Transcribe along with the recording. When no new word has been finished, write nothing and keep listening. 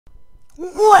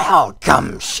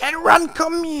Welcome, Shadowrun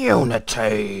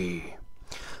community!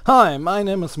 Hi, my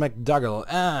name is McDougall,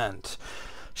 and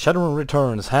Shadowrun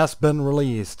Returns has been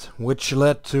released, which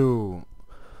led to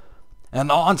an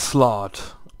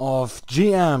onslaught of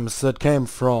GMs that came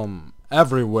from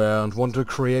everywhere and want to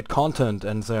create content,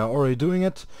 and they are already doing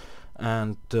it,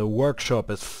 and the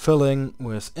workshop is filling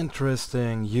with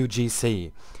interesting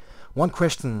UGC. One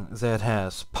question that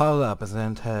has piled up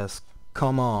and has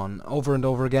come on over and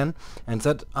over again, and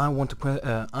that I want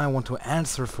to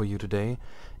answer for you today,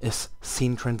 is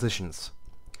scene transitions.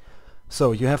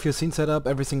 So you have your scene set up,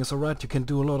 everything is alright, you can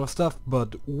do a lot of stuff,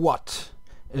 but what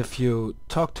if you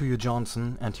talk to your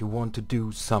Johnson and you want to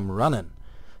do some running?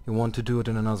 You want to do it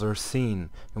in another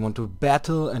scene. You want to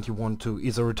battle and you want to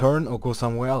either return or go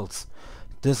somewhere else.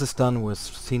 This is done with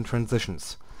scene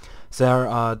transitions. There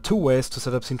are two ways to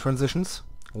set up scene transitions.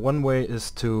 One way is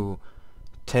to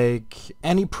take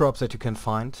any props that you can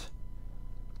find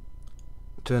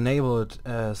to enable it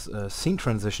as a scene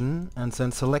transition and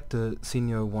then select the scene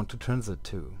you want to transit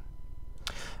to.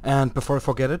 And before I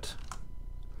forget it,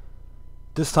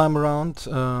 this time around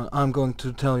I'm going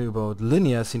to tell you about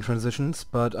linear scene transitions,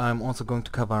 but I'm also going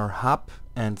to cover hub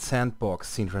and sandbox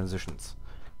scene transitions.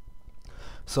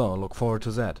 So look forward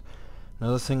to that.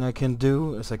 Another thing I can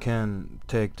do is I can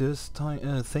take this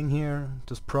thing here,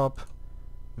 this prop,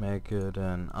 make it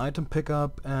an item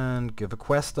pickup and give a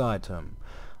quest item.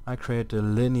 I create a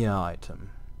linear item.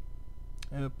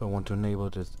 Yep, I want to enable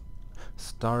this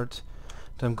start.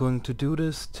 And I'm going to do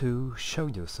this to show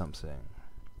you something.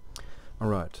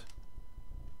 Alright.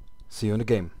 See you in the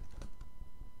game.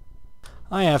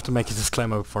 I have to make a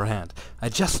disclaimer beforehand. I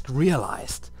just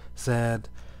realized that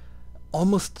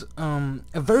almost a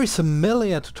very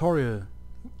similar tutorial,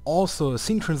 also a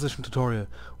scene transition tutorial,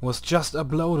 was just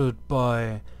uploaded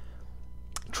by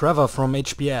Trevor from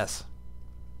HBS.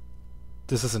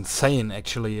 This is insane,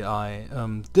 actually. I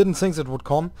didn't think that would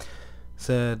come,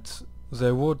 that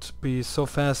they would be so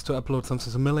fast to upload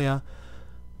something similar.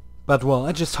 But well,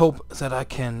 I just hope that I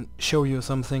can show you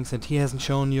some things that he hasn't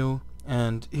shown you,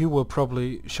 and he will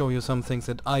probably show you some things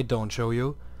that I don't show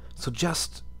you. So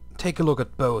just take a look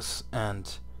at both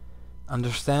and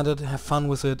understand it, have fun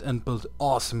with it, and build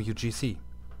awesome UGC.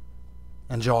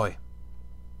 Enjoy!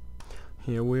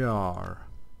 Here we are.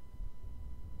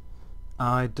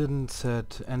 I didn't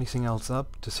set anything else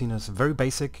up. The scene is very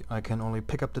basic. I can only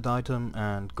pick up that item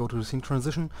and go to the scene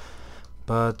transition.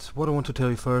 But what I want to tell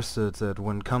you first is that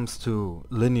when it comes to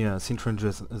linear scene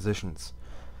transitions,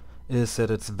 is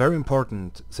that it's very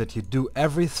important that you do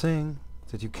everything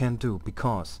that you can do,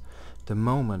 because the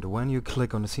moment when you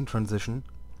click on the scene transition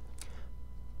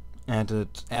and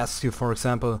it asks you, for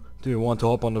example, do you want to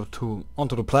hop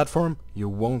onto the platform, you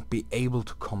won't be able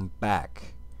to come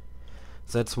back.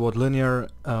 That's what linear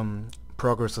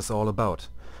progress is all about.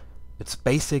 It's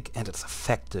basic and it's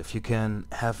effective. You can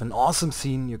have an awesome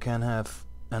scene, you can have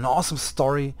an awesome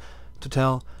story to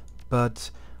tell,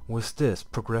 but with this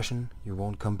progression you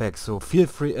won't come back. So feel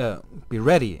free, be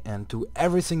ready and do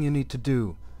everything you need to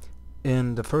do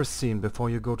in the first scene before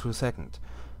you go to the second.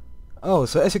 Oh,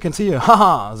 so as you can see here,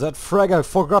 haha, that fragger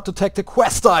forgot to take the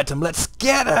quest item, let's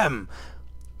get him!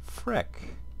 Frag.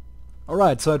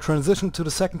 Alright, so I transitioned to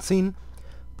the second scene,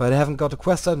 but I haven't got the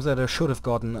quest items that I should have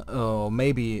gotten. Or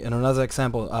maybe in another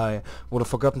example I would have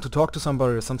forgotten to talk to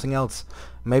somebody or something else.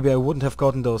 Maybe I wouldn't have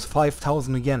gotten those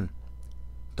 5,000 again.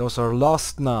 Those are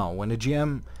lost now. When the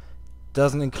GM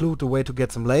doesn't include the way to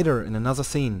get them later in another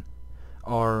scene,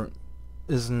 or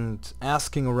isn't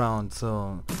asking around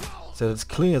so that it's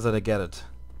clear that I get it,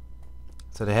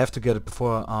 that I have to get it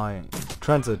before I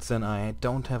transit, then I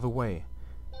don't have a way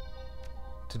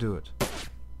to do it.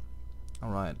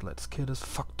 Alright, let's kill this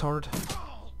fucktard.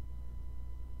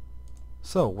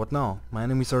 So, what now? My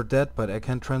enemies are dead, but I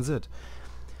can't transit.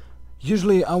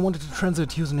 Usually I wanted to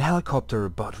transit using a helicopter,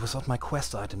 but without my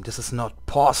quest item this is not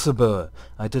possible.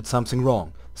 I did something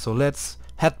wrong. So let's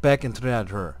head back into the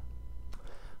editor.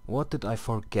 What did I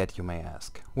forget, you may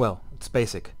ask? Well, it's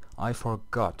basic. I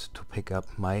forgot to pick up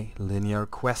my linear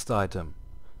quest item.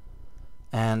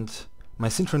 And my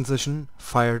scene transition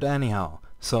fired anyhow,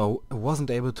 so I wasn't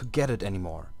able to get it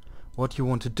anymore. What you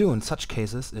want to do in such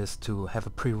cases is to have a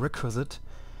prerequisite,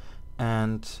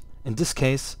 and in this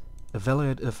case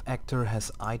evaluate if actor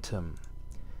has item.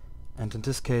 And in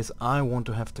this case I want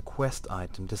to have the quest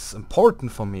item. This is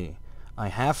important for me. I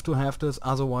have to have this,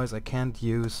 otherwise I can't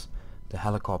use the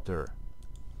helicopter.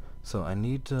 So I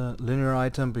need a linear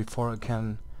item before I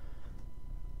can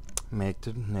make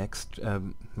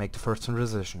the first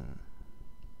transition.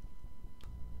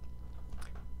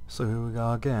 So here we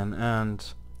go again, and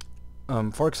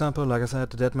for example, like I said,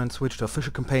 the Dead Man Switch, the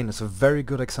official campaign, is a very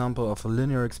good example of a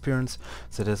linear experience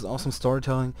that has awesome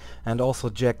storytelling, and also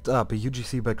Jacked Up, a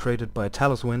UGC created by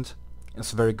Talos Wind,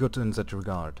 is very good in that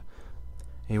regard.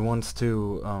 He wants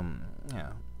to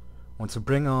wants to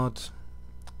bring out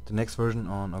the next version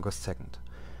on August 2nd.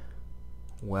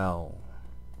 Well,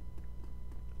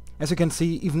 as you can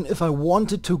see, even if I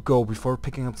wanted to go before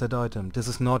picking up that item, this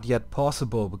is not yet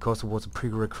possible because it was a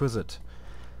prerequisite.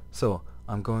 So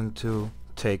I'm going to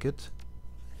take it,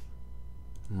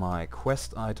 my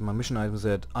quest item, my mission item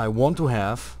that I want to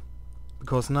have,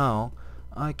 because now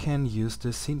I can use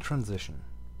this scene transition.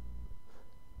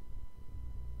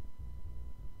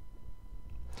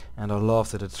 And I love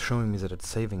that it's showing me that it's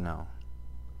saving now.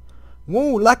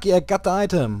 Whoa, lucky I got the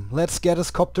item! Let's get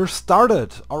this copter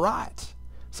started! Alright!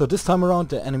 So this time around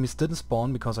the enemies didn't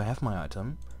spawn because I have my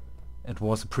item. It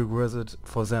was a prerequisite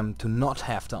for them to not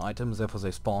have the item, therefore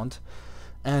they spawned.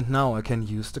 And now I can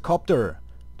use the copter.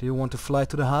 Do you want to fly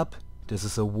to the hub? This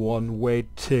is a one-way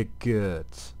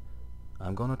ticket.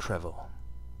 I'm gonna travel.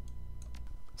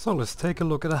 So let's take a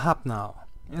look at the hub now.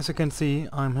 As you can see,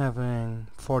 I'm having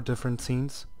 4 different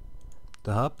scenes.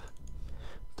 The hub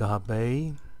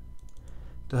A,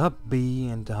 the hub B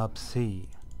and the hub C.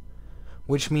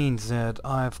 Which means that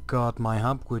I've got my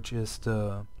hub, which is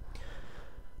the...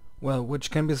 well,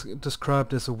 which can be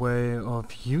described as a way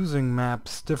of using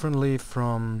maps differently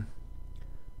from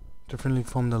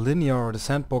the linear or the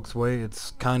sandbox way.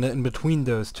 It's kinda in between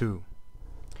those two.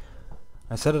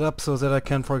 I set it up so that I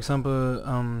can, for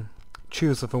example,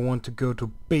 choose if I want to go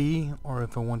to B or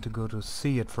if I want to go to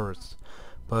C at first.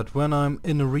 But when I'm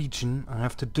in a region, I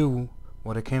have to do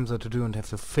what I came there to do and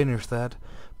have to finish that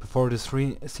before this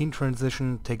scene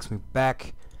transition takes me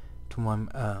back to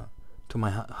my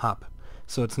hub.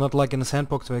 So it's not like in a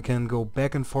sandbox where I can go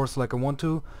back and forth like I want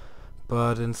to,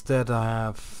 but instead I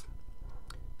have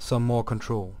some more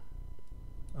control.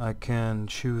 I can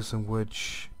choose in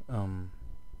which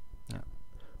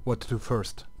what to do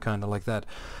first, kinda like that.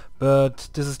 But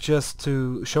this is just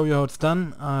to show you how it's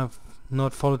done. I've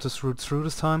not followed this route through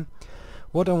this time.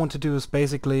 What I want to do is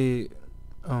basically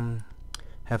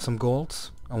have some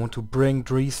goals. I want to bring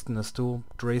Dresden as tool.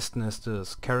 Dresden is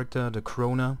this character, the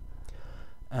Corona,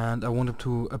 and I want him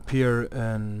to appear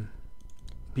in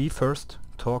B first,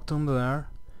 talk to him there,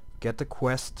 get the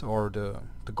quest or the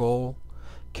goal,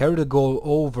 carry the goal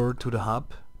over to the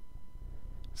hub,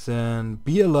 then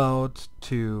be allowed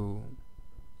to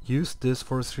use this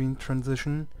for a screen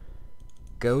transition,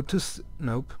 go to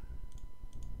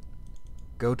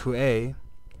go to A,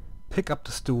 pick up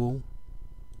the stool,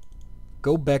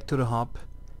 go back to the hub,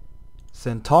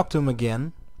 then talk to him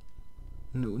again.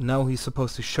 Now he's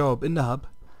supposed to show up in the hub,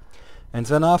 and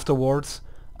then afterwards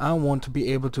I want to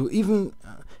be able to, even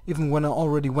when I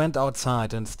already went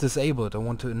outside and it's disabled, I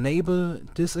want to enable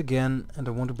this again, and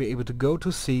I want to be able to go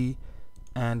to C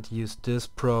and use this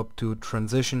probe to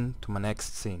transition to my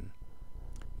next scene,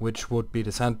 which would be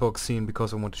the sandbox scene,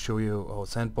 because I want to show you how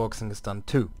sandboxing is done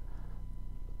too.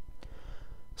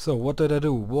 So what did I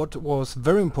do? What was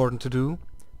very important to do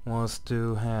was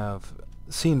to have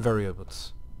scene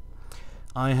variables.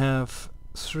 I have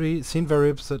 3 scene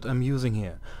variables that I'm using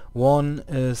here. One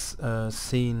is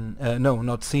scene, no,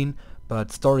 not scene,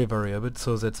 but story variable,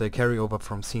 so that they carry over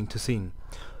from scene to scene.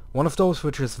 One of those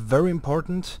which is very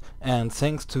important, and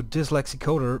thanks to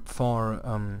Dyslexicoder for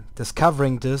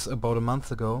discovering this about a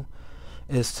month ago,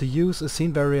 is to use a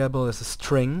scene variable as a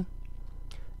string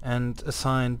and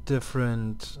assign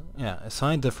different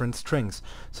strings.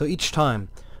 So each time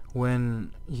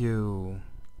when you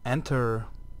enter,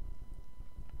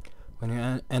 when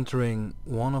you're entering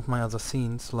one of my other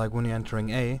scenes, like when you're entering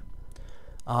A,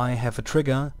 I have a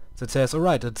trigger that says,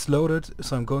 alright, it's loaded,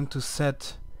 so I'm going to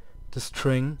set the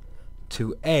string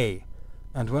to A,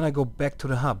 and when I go back to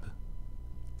the hub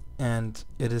and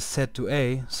it is set to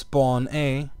A, spawn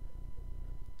A,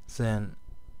 then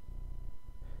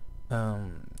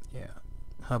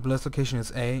hub last location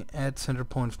is A, add center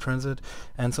point of transit,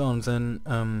 and so on.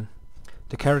 Then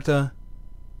the character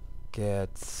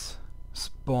gets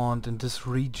spawned in this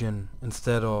region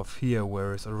instead of here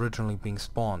where it's originally being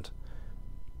spawned.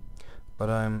 But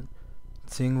I'm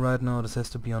seeing right now this has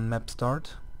to be on map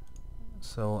start,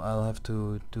 so I'll have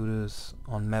to do this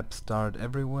on map start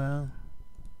everywhere.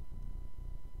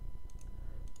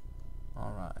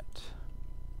 Alright.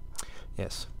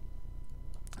 Yes.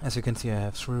 As you can see, I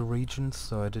have 3 regions,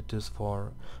 so I did this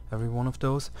for every one of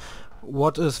those.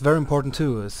 What is very important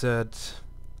too is that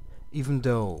even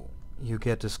though you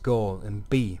get this goal in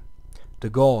B,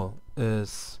 the goal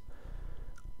is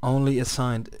only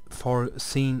assigned for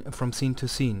scene from scene to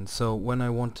scene. So when I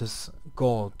want this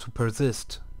goal to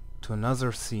persist to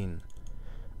another scene,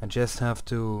 I just have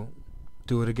to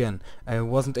do it again. I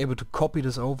wasn't able to copy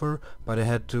this over, but I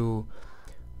had to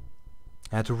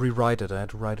rewrite it. I had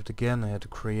to write it again. I had to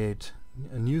create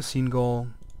a new scene goal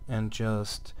and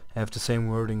just have the same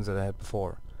wordings that I had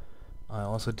before. I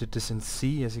also did this in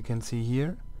C, as you can see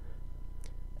here,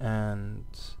 and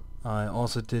I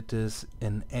also did this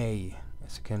in A,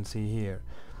 as you can see here.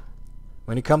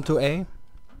 When you come to A,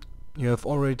 you have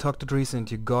already talked to Dries and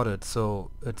you got it,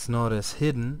 so it's not as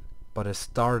hidden but as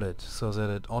started, so that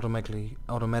it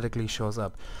automatically shows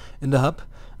up. In the hub,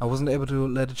 I wasn't able to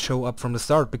let it show up from the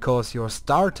start because you're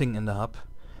starting in the hub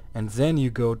and then you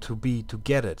go to B to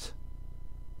get it,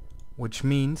 which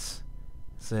means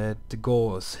that the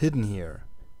goal is hidden here.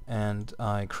 And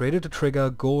I created a trigger,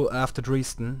 goal after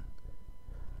Dresden,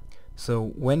 so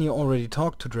when you already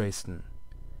talked to Dresden,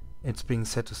 it's being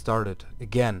set to start it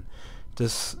again.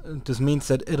 This means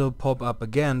that it'll pop up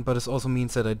again, but it also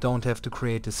means that I don't have to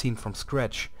create the scene from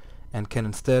scratch and can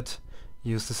instead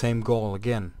use the same goal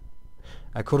again.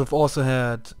 I could have also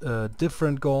had a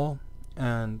different goal,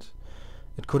 and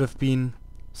it could have been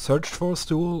searched for a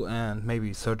stool and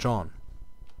maybe search on.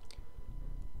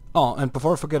 Oh, and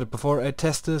before I forget it, before I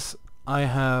test this,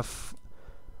 I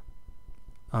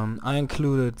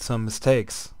included some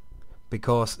mistakes,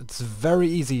 because it's very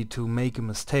easy to make a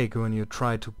mistake when you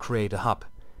try to create a hub.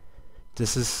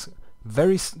 This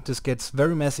gets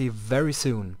very messy very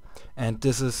soon, and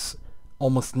this is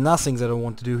almost nothing that I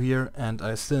want to do here, and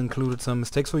I still included some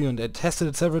mistakes for you, and I tested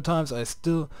it several times.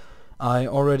 I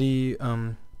already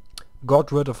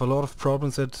got rid of a lot of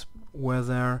problems that were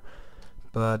there,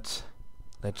 but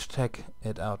let's check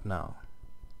it out now.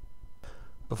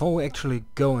 Before we actually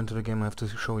go into the game, I have to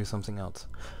show you something else,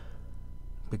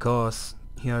 because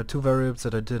here are two variables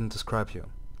that I didn't describe you.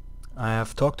 I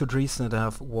have talked to Dresden and I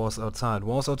have was outside.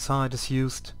 Was outside is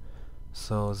used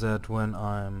so that when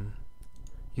I'm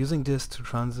using this to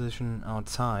transition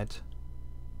outside,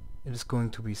 it is going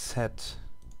to be set.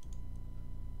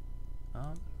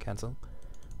 Cancel.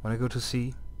 When I go to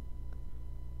C,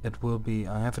 it will be,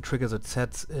 I have a trigger that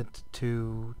sets it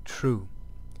to true.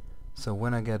 So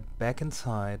when I get back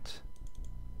inside,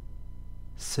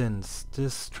 since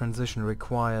this transition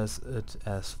requires it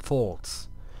as false,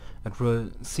 it will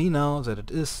see now that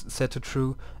it is set to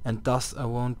true, and thus I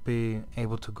won't be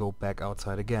able to go back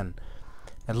outside again.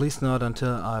 At least not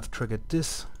until I've triggered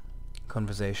this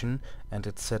conversation and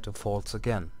it's set to false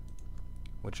again,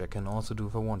 which I can also do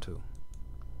if I want to.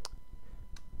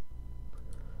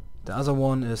 The other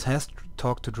one is has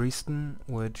talked to Dresden,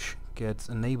 which gets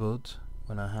enabled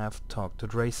when I have talked to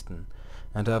Dresden.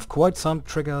 And I have quite some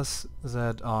triggers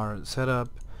that are set up,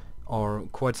 or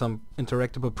quite some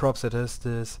interactable props that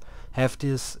have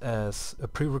this as a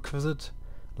prerequisite,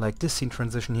 like this scene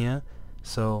transition here.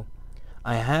 So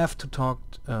I have to talk,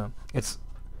 it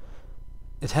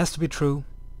has to be true,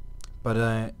 but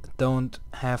I don't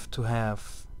have to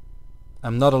have,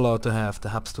 I'm not allowed to have the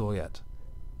hub stool yet,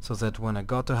 so that when I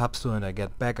got the hub stool and I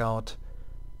get back out,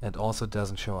 it also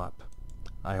doesn't show up.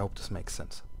 I hope this makes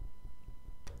sense.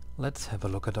 Let's have a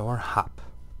look at our hub.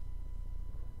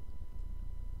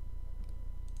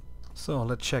 So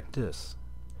let's check this.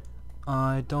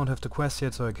 I don't have the quest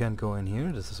yet, so I can't go in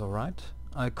here. This is alright.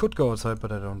 I could go outside,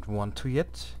 but I don't want to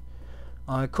yet.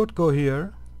 I could go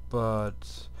here,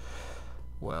 but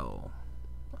well,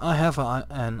 I have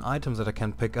an item that I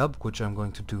can pick up, which I'm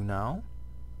going to do now.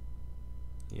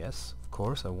 Yes, of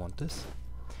course, I want this.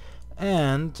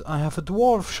 And I have a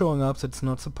dwarf showing up that's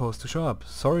not supposed to show up.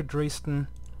 Sorry, Dresden,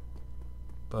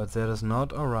 but that is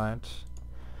not alright.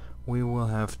 We will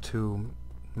have to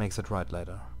make that right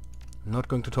later. I'm not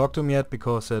going to talk to him yet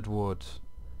because that would,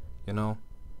 you know,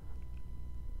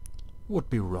 would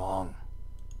be wrong.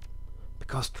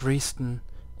 Because Dresden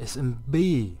is in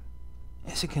B,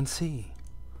 as you can see.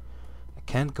 I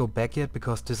can't go back yet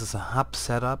because this is a hub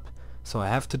setup, so I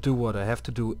have to do what I have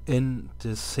to do in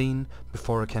this scene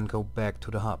before I can go back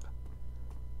to the hub.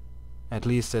 At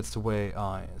least that's the way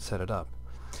I set it up.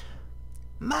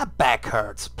 My back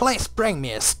hurts. Please bring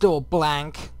me a stool,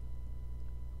 blank.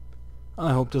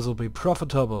 I hope this will be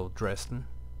profitable, Dresden.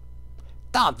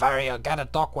 Don't worry, you'll get a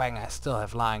dog wang I still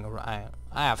have lying around.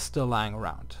 I have still lying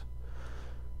around.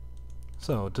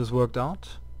 So this worked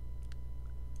out.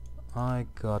 I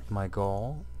got my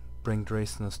goal. Bring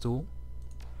Dresden a stool.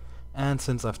 And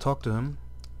since I've talked to him,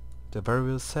 the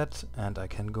variable is set and I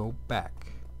can go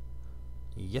back.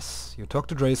 Yes, you talk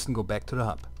to Dresden, go back to the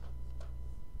hub.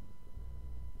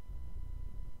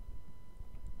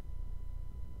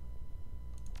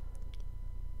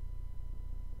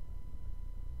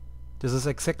 This is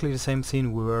exactly the same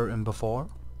scene we were in before.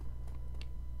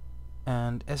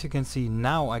 And as you can see,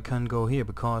 now I can go here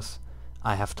because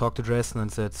I have talked to Dresden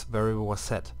and that variable was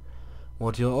set.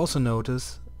 What you'll also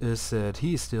notice is that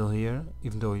he is still here,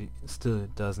 even though he still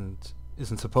isn't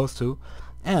supposed to,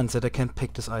 and that I can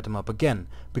pick this item up again,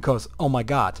 because, oh my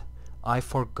god, I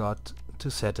forgot to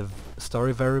set a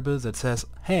story variable that says,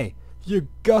 hey, you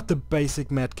got the basic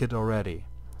medkit already.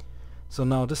 So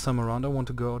now this time around I want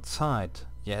to go outside.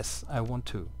 Yes, I want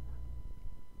to.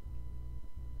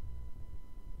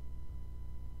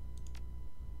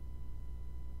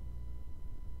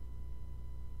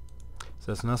 So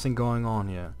there's nothing going on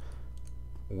here.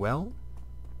 Well,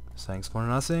 thanks for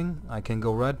nothing. I can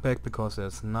go right back because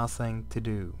there's nothing to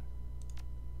do.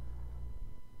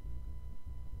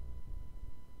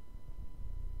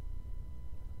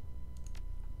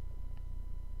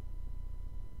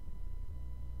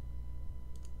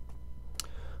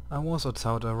 I was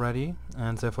outside already,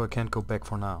 and therefore I can't go back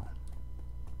for now.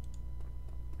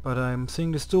 But I'm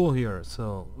seeing the stool here,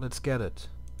 so let's get it.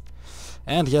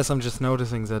 And yes, I'm just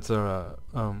noticing that there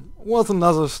was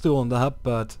another stool in the hub,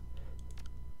 but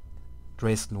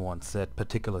Dresden wants that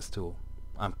particular stool.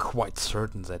 I'm quite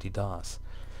certain that he does.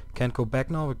 Can't go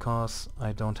back now because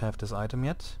I don't have this item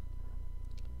yet.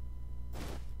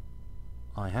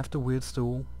 I have the weird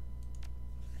stool.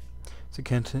 So you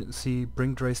can see,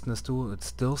 bring Dresden a stool. It's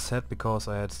still set because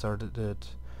I had started it.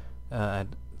 I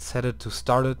set it to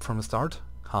start it from the start.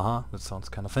 Haha, that sounds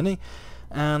kind of funny.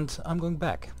 And I'm going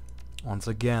back once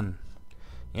again.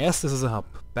 Yes, this is a hub.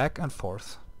 Back and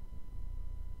forth.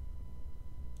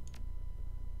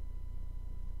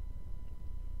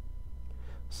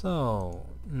 So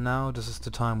now this is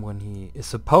the time when he is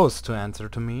supposed to answer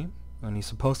to me, when he's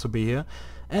supposed to be here,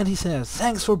 and he says,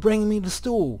 "Thanks for bringing me the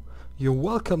stool. You're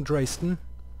welcome, Dresden."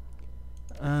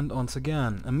 And once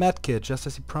again, a medkit, just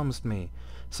as he promised me.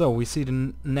 So we see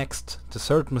the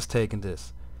third mistake in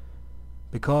this,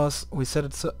 because we set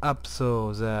it up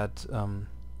so that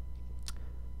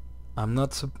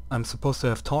I'm supposed to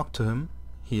have talked to him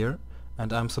here,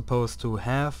 and I'm supposed to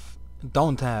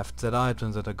don't have that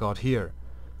item that I got here.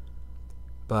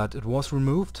 But it was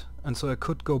removed, and so I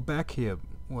could go back here,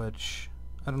 which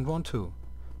I don't want to.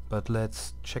 But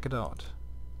let's check it out.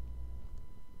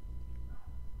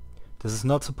 This is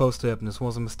not supposed to happen. This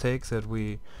was a mistake that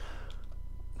we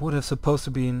would have supposed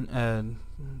to been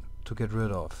to get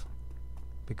rid of.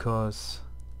 Because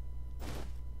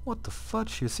what the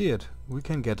fudge? You see it. We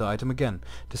can get the item again.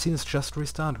 The scene is just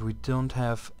restarted. We don't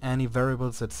have any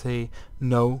variables that say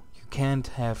no, you can't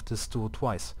have this tool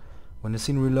twice. When the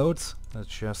scene reloads, it's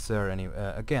just there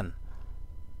again.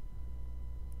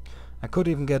 I could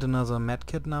even get another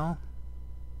medkit now.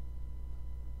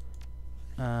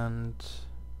 And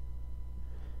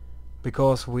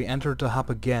because we entered the hub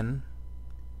again,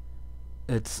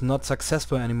 it's not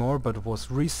successful anymore, but it was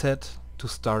reset to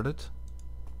start it.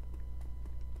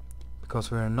 Because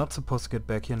we're not supposed to get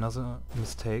back here, another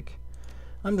mistake.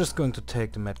 I'm just going to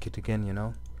take the medkit again, you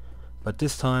know. But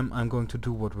this time I'm going to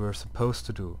do what we're supposed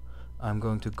to do. I'm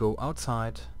going to go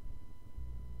outside,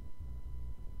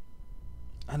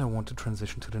 and I want to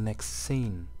transition to the next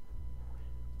scene,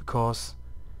 because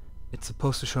it's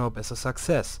supposed to show up as a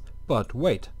success. But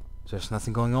wait, there's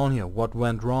nothing going on here. What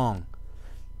went wrong?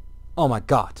 Oh my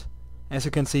god. As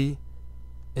you can see,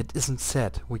 it isn't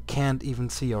set. We can't even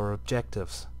see our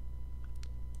objectives.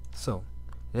 So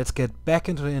let's get back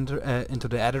into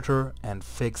the editor and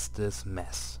fix this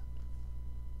mess.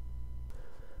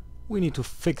 We need to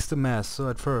fix the mess, so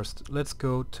at first let's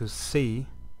go to C,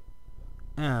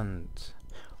 and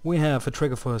we have a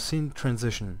trigger for a scene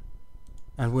transition,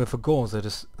 and we have a goal that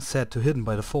is set to hidden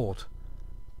by default,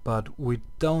 but we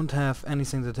don't have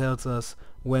anything that tells us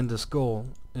when this goal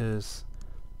is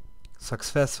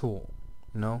successful,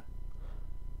 you know.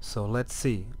 So let's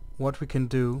see. What we can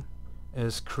do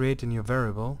is create a new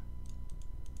variable,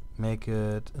 make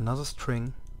it another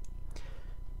string,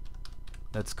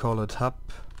 let's call it hub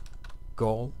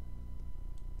goal,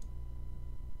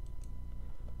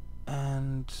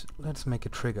 and let's make a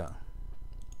trigger.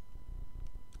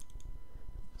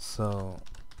 So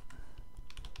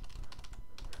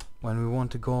when we want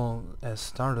to go as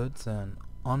started, then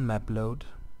on map load,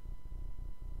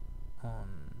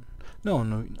 on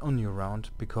new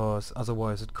round, because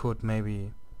otherwise it could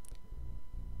maybe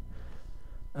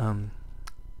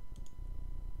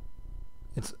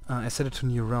I set it to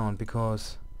new round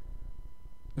because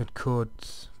it could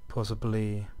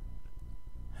possibly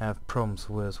have problems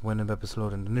with when the map is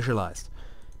loaded and initialized.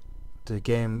 The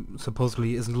game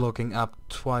supposedly isn't looking up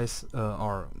twice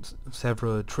or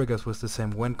several triggers with the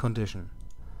same when condition.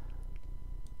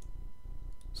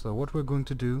 So what we're going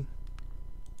to do,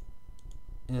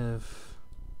 if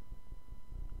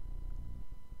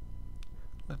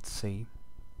let's see,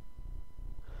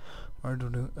 where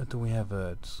do we have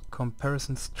it?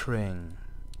 Comparison string.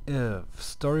 If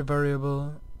story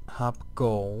variable hub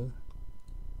goal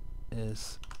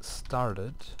is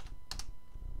started,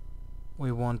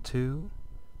 we want to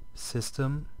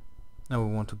we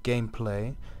want to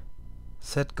gameplay,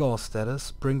 set goal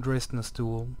status, bring Dresdner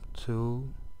stool to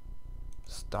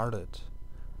started.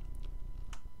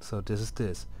 So this is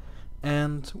this.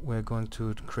 And we're going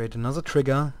to create another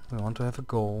trigger. We want to have a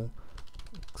goal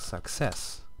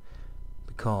success.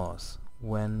 Because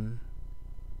when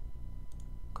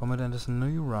combat enters a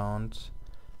new round,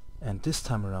 and this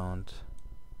time around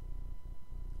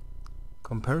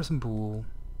comparison bool,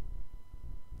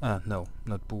 no,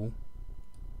 not bool,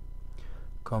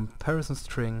 comparison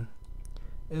string,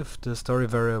 if the story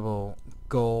variable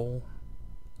goal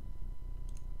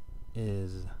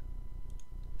is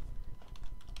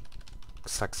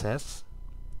success,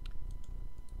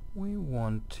 we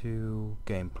want to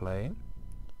gameplay,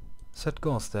 set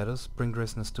goal status, bring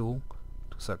Dresdner stool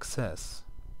to success.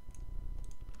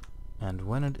 And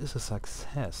when it is a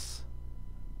success,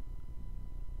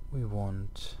 we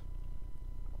want,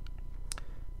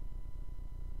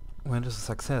 when it is a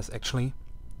success, actually,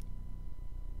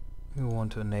 we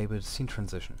want to enable scene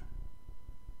transition.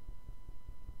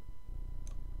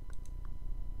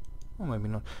 Or maybe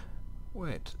not.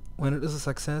 Wait, when it is a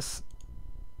success,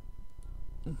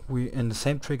 we, in the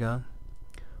same trigger,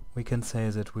 we can say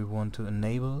that we want to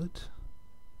enable it.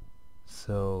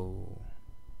 So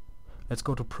let's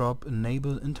go to prop,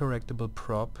 enable interactable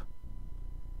prop.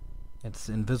 It's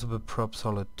invisible prop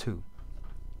solid 2.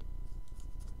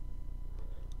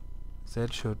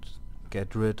 That should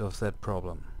get rid of that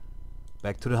problem.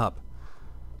 Back to the hub.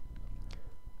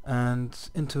 And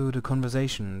into the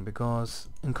conversation, because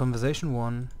in conversation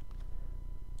 1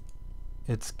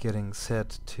 it's getting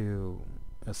set to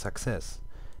a success.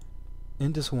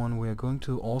 In this one we are going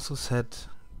to also set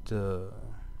the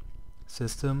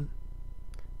system,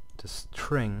 the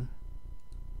string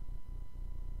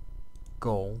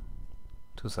goal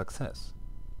to success.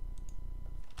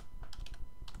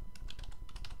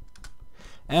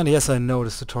 And yes, I know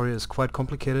this tutorial is quite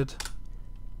complicated,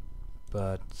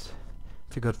 but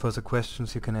if you got further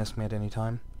questions you can ask me at any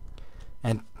time.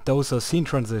 And those are scene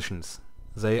transitions.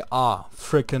 They are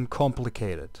frickin'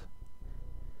 complicated.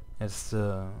 It's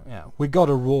yeah, we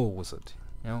gotta roll with it,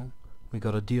 you know, we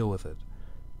gotta deal with it.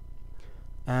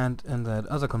 And in that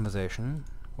other conversation,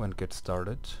 when it gets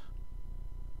started,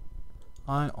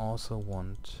 I also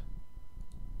want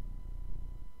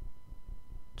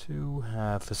to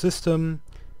have a system,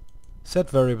 set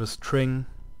variable string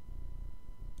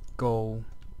goal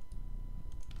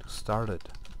to start it.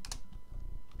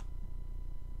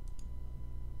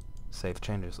 Save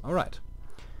changes. Alright.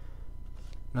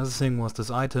 Another thing was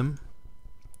this item.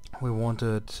 We want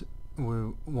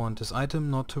this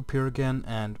item not to appear again,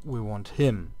 and we want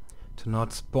him to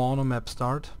not spawn on map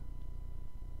start,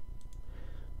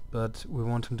 but we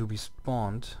want him to be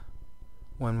spawned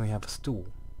when we have a stool.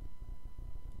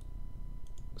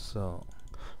 So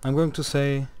I'm going to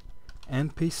say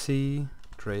NPC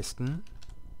Dresden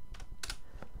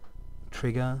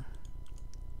trigger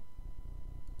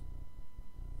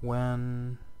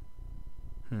when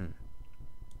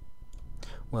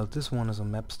well, this one is a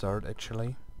map start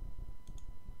actually.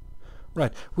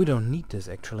 Right, we don't need this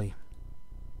actually,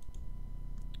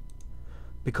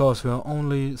 because we are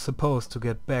only supposed to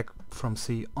get back from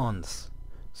C once.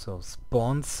 So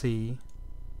spawn C.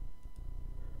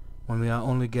 When we are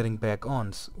only getting back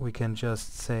ons, we can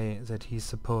just say that he's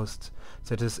supposed,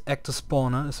 that his actor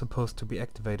spawner is supposed to be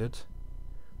activated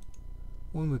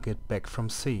when we get back from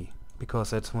C,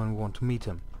 because that's when we want to meet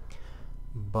him.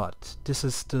 But this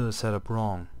is still set up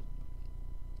wrong.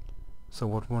 So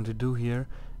what we want to do here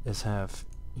is have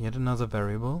yet another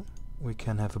variable. We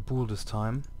can have a bool this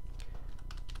time.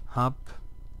 Hub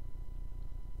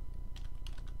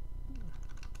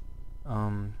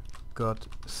got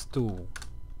stool.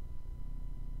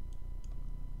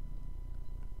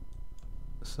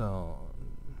 So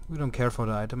we don't care for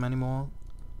the item anymore,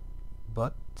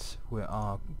 but we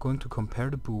are going to compare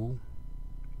the bool.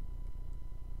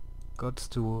 Got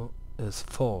stool is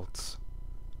false.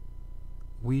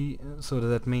 So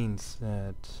that means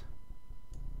that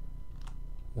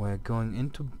we're going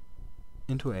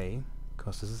into A,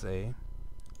 because this is A. And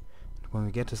when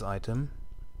we get this item,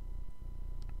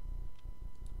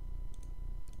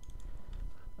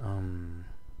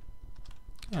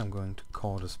 yeah, I'm going to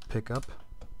call this pickup.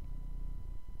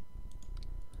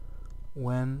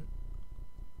 When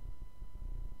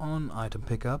on item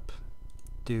pickup,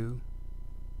 do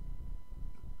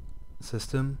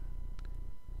system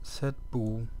set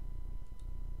bool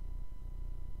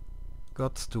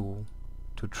got stool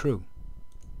to true.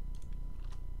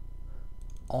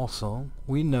 Also,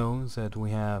 we know that we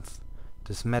have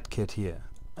this medkit here,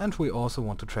 and we also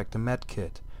want to track the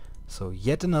medkit. So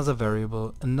yet another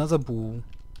variable, another bool,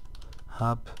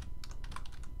 hub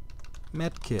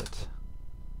medkit.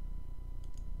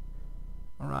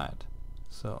 Alright,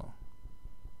 so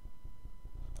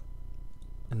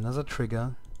another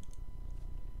trigger,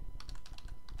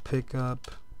 pick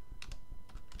up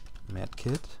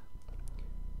medkit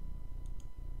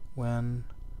when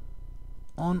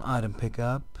on item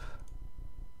pickup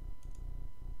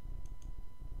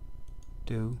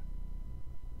do,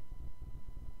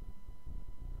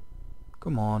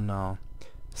 come on now,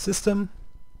 system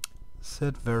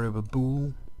set variable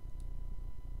bool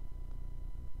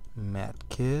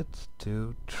medkit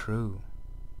to true,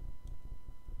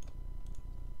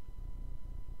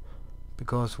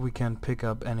 because we can pick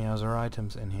up any other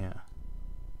items in here.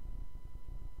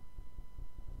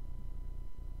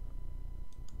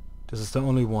 This is the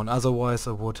only one, otherwise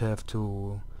I would have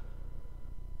to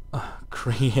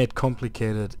create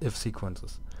complicated if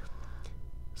sequences.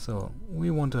 So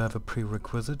we want to have a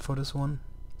prerequisite for this one.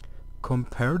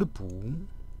 Compare the bool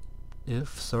if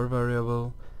third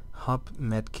variable hub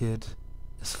medkit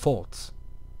is false.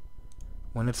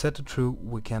 When it's set to true,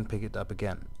 we can pick it up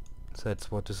again. So that's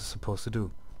what this is supposed to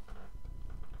do.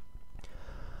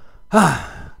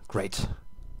 Ah, great.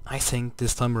 I think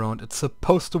this time around it's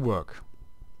supposed to work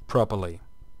properly.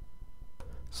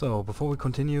 So before we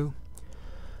continue,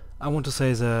 I want to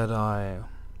say that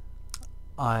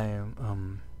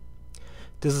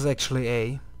this is actually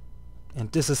A and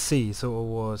this is C, so I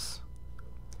was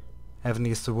having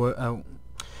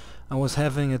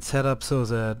it set up so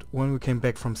that when we came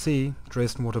back from C,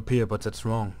 Dresden would appear, but that's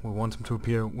wrong. We want him to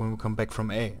appear when we come back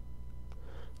from A.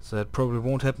 So that probably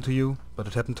won't happen to you, but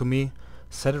it happened to me.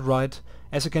 Set it right.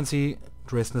 As you can see,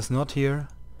 Dresden is not here,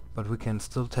 but we can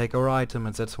still take our item,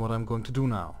 and that's what I'm going to do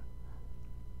now.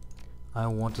 I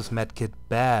want this medkit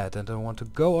bad, and I want to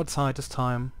go outside this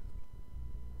time.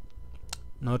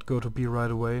 Not go to B right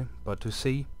away, but to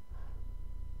C.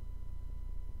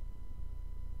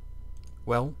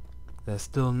 Well, there's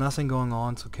still nothing going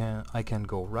on, so I can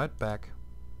go right back.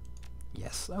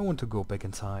 Yes, I want to go back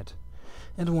inside.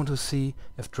 And I want to see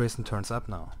if Dresden turns up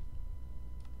now.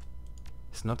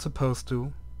 He's not supposed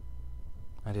to.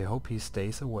 And I hope he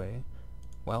stays away.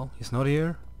 Well, he's not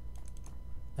here.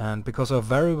 And because our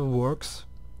variable works,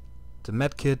 the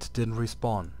medkit didn't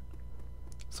respawn.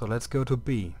 So let's go to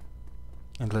B.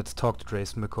 And let's talk to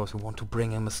Dresden because we want to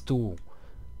bring him a stool.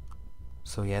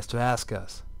 So he has to ask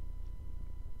us.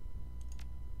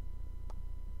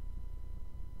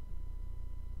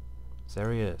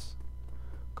 There he is.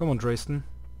 Come on, Dresden.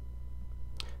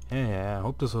 Yeah, I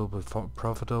hope this will be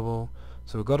profitable.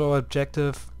 So we got our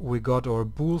objective, we got our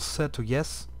bool set to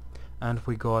yes, and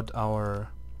we got our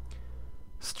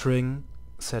string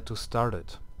set to start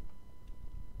it.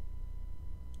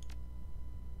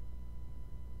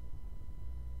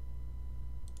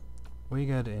 We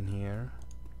get in here.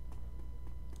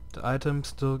 The item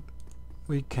still...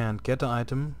 we can't get the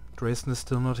item. Dresden is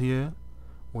still not here.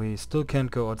 We still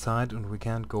can't go outside and we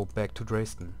can't go back to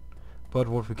Dresden. But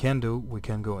what we can do, we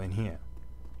can go in here.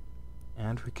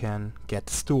 And we can get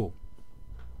the stool.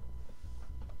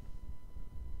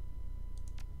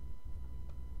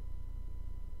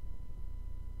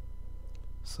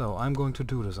 So I'm going to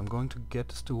do this. I'm going to get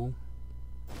the stool.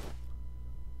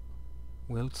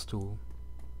 Wild stool.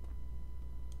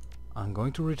 I'm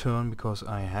going to return because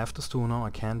I have the stool now. I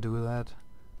can't do that.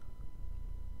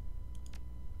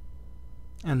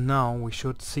 And now we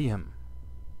should see him.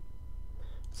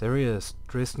 There he is.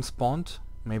 Dresden spawned.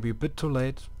 Maybe a bit too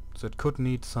late. So it could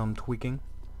need some tweaking.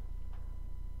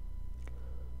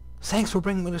 Thanks for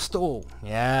bringing me the stool.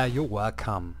 Yeah, you're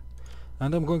welcome.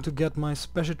 And I'm going to get my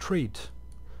special treat.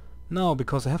 Now,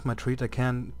 because I have my treat, I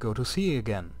can go to C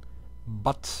again.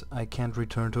 But I can't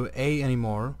return to A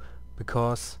anymore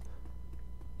because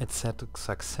it's set to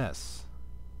success.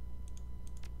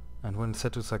 And when it's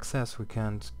set to success, we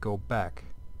can't go back.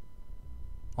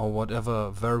 Or whatever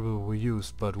variable we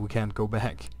used, but we can't go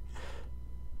back.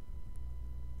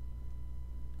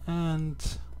 And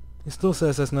it still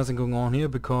says there's nothing going on here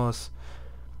because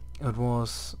it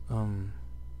was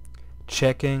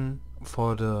checking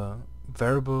for the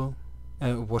variable,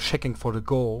 was checking for the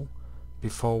goal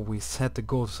before we set the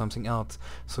goal to something else.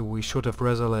 So we should have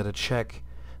rather let it check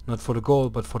not for the goal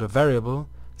but for the variable.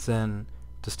 Then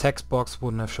this text box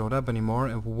wouldn't have showed up anymore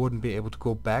and we wouldn't be able to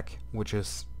go back, which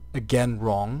is again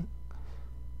wrong.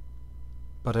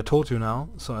 But I told you now,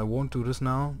 so I won't do this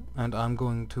now, and I'm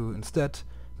going to instead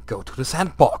go to the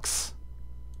sandbox.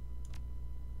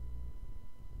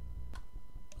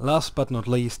 Last but not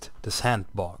least, the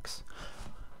sandbox.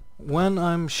 When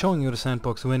I'm showing you the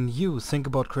sandbox, when you think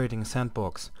about creating a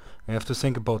sandbox, you have to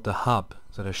think about the hub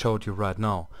that I showed you right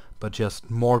now, but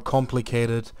just more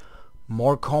complicated,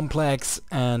 more complex,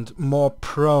 and more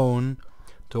prone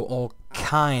to all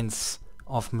kinds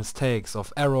of mistakes,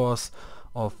 of errors,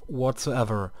 of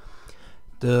whatsoever.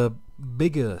 The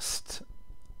biggest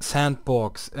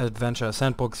sandbox adventure,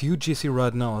 sandbox UGC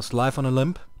right now is Life on a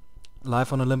Limb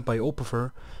by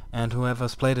OFF, and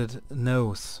whoever's played it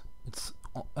knows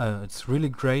it's really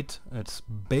great. It's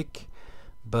big,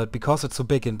 but because it's so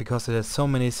big and because it has so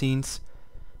many scenes,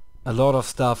 a lot of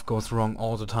stuff goes wrong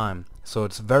all the time. So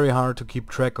it's very hard to keep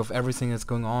track of everything that's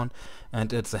going on,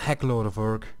 and it's a heck load of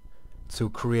work to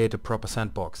create a proper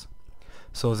sandbox.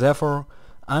 So therefore,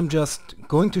 I'm just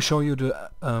going to show you the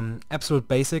absolute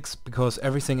basics, because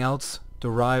everything else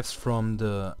derives from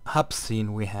the hub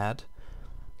scene we had.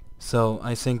 So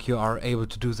I think you are able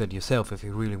to do that yourself if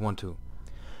you really want to.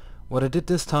 What I did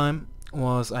this time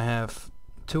was I have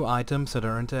two items that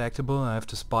are interactable. I have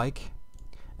this bike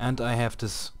and I have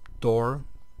this door,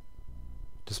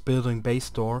 this building base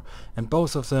door, and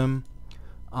both of them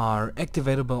are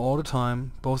activatable all the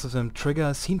time. Both of them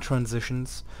trigger scene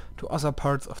transitions to other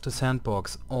parts of the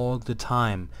sandbox all the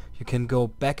time. You can go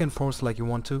back and forth like you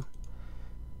want to.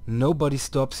 Nobody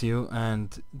stops you,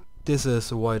 and this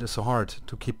is why it is so hard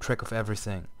to keep track of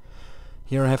everything.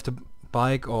 Here I have the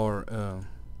bike, or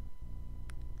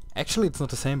actually it's not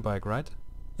the same bike, right?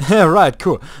 Right,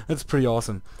 cool. That's pretty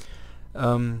awesome.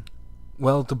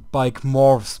 Well, the bike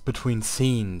morphs between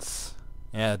scenes.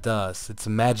 Yeah, it does. It's a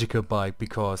magical bike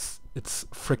because it's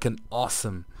freaking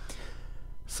awesome.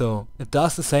 So it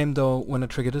does the same though when I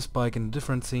trigger this bike in a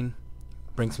different scene.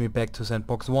 Brings me back to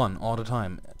sandbox 1 all the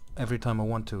time, every time I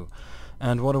want to.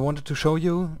 And what I wanted to show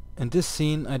you, in this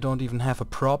scene I don't even have a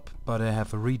prop, but I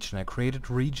have a region. I created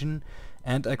a region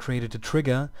and I created a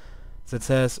trigger that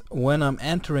says when I'm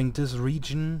entering this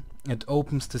region it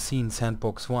opens the scene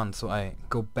sandbox 1, so I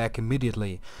go back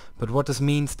immediately. But what this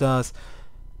means does,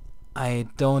 I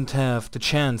don't have the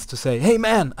chance to say, hey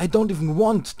man, I don't even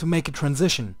want to make a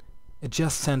transition. It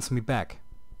just sends me back.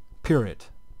 Period.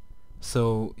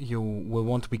 So you will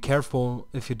want to be careful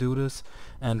if you do this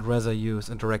and rather use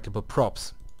interactable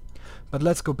props. But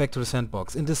let's go back to the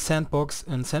sandbox. In this sandbox,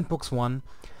 in sandbox 1,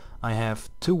 I have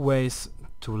two ways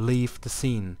to leave the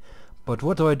scene. But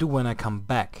what do I do when I come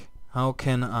back? How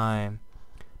can I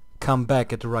come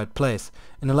back at the right place?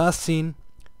 In the last scene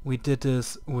we did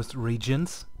this with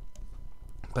regions,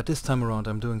 but this time around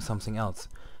I'm doing something else.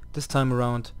 This time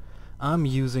around I'm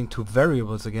using two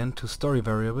variables again, two story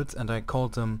variables, and I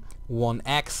called them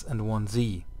 1x and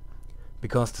 1z,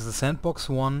 because this is sandbox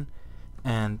 1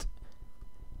 and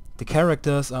the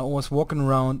characters are always walking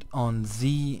around on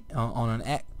z, on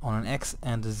an x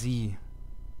and a z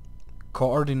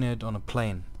coordinate on a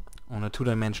plane, on a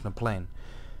two-dimensional plane.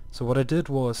 So what I did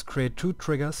was create two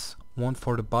triggers, one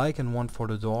for the bike and one for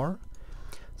the door.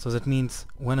 So that means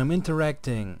when I'm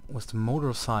interacting with the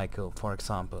motorcycle, for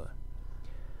example,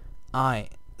 I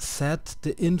set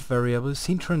the int variable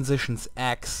scene transitions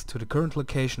x to the current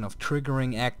location of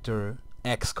triggering actor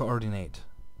x coordinate.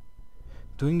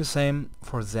 Doing the same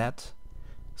for z,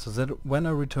 so that when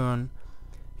I return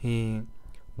he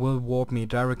will warp me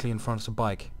directly in front of the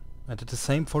bike. I did the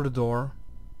same for the door,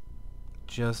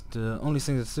 just the only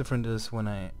thing that's different is when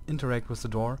I interact with the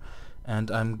door,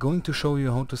 and I'm going to show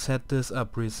you how to set this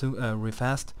up real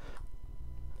fast.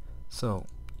 So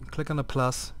click on the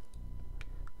plus,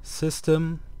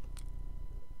 system,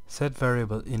 set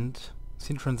variable int,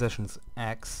 scene transitions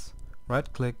x,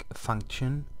 right click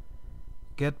function,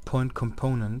 get point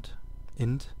component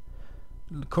int,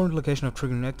 current location of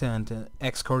triggering actor and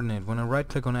x coordinate. When I right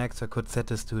click on x I could set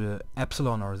this to the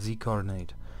epsilon or z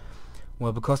coordinate.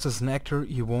 Well, because this is an actor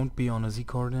you won't be on a z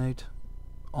coordinate,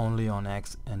 only on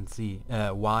x and z,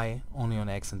 y only on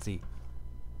x and z.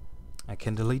 I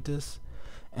can delete this,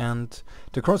 and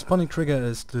the corresponding trigger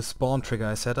is the spawn trigger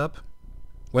I set up.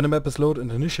 When a map is loaded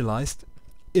and initialized,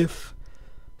 if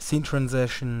scene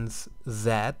transitions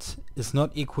z is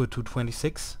not equal to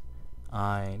 26,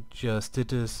 I just did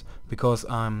this because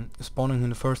I'm spawning him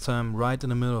the first time right in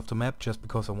the middle of the map just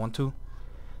because I want to,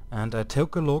 and I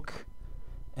took a look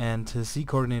and his z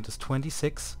coordinate is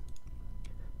 26,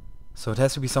 so it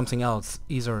has to be something else,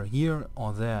 either here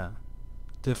or there,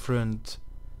 different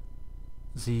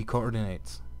z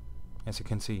coordinates, as you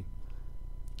can see.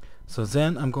 So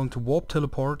then I'm going to warp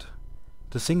teleport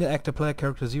the single actor player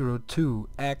character 0 to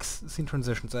X, scene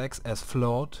transitions X as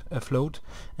float,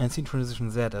 and scene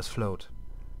transition Z as float.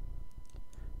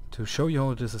 To show you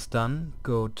how this is done,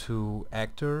 go to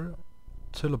actor,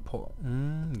 teleport,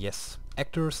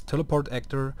 actors, teleport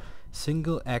actor,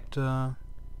 single actor,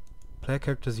 player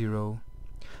character 0,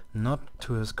 not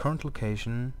to his current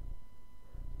location,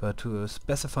 but to a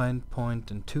specified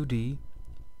point in 2D,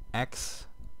 X,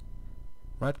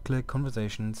 right click,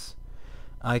 conversations.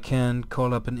 I can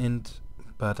call up an int,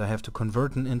 but I have to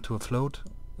convert an int to a float,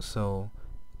 so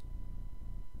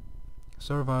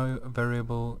server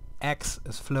variable X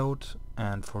is float,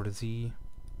 and for the Z,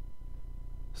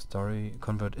 story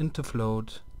convert into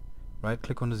float, right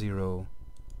click on the 0,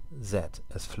 Z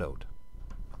as float.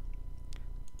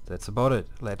 That's about it.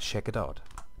 Let's check it out.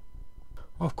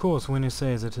 Of course, when you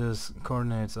say that his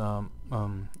coordinates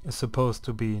is supposed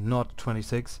to be not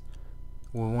 26,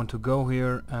 we want to go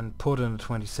here and put in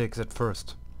 26 at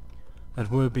first.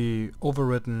 It will be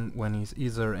overwritten when he's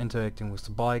either interacting with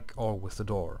the bike or with the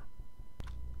door.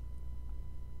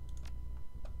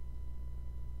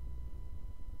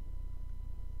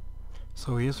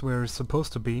 So here's where it's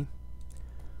supposed to be,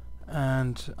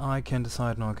 and I can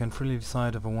decide now, I can freely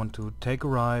decide if I want to take a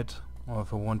ride or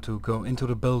if I want to go into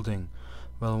the building.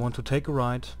 Well, I want to take a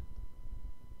ride.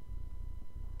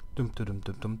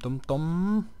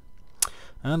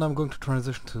 And I'm going to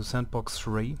transition to sandbox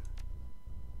 3.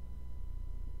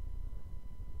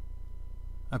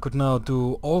 I could now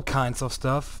do all kinds of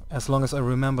stuff as long as I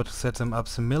remember to set them up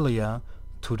similar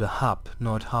to the hub,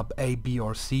 not hub A, B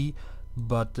or C,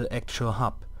 but the actual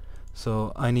hub.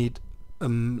 So I need a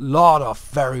lot of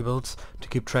variables to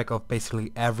keep track of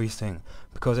basically everything,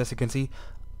 because as you can see,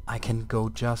 I can go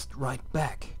just right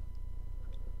back.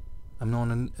 I'm now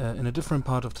in a different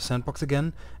part of the sandbox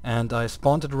again, and I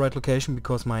spawned at the right location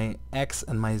because my X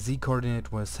and my Z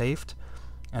coordinate were saved,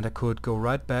 and I could go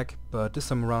right back, but this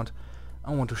time around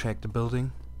I want to check the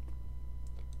building.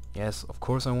 Yes, of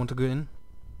course I want to go in.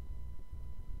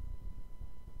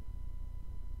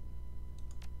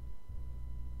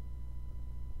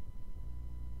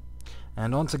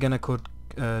 And once again I could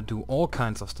do all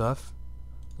kinds of stuff,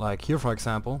 like here for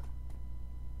example.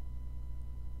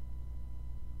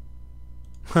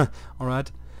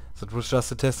 Alright, so it was just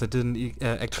a test, I didn't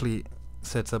actually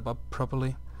set them up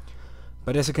properly.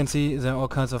 But as you can see, there are all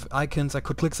kinds of icons. I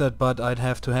could click that, but I'd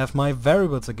have to have my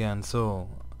variables again. So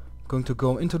I'm going to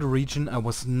go into the region. I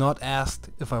was not asked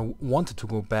if I wanted to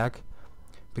go back,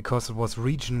 because it was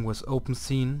region with open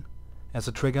scene as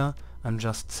a trigger. I'm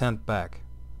just sent back.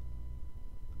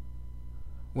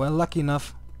 Well, lucky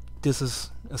enough, this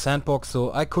is a sandbox,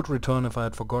 so I could return if I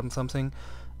had forgotten something.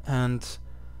 And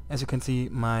as you can see,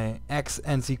 my X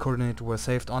and Z coordinate were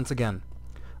saved once again.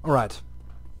 Alright.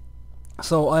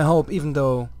 So I hope, even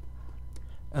though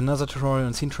another tutorial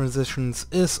on scene transitions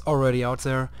is already out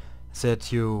there,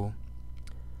 that you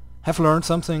have learned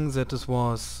something, that this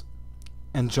was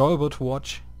enjoyable to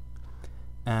watch.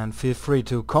 And feel free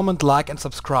to comment, like and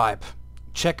subscribe.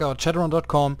 Check out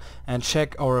Shadowrun.com and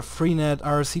check our freenet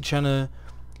IRC channel,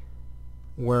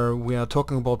 where we are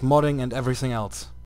talking about modding and everything else.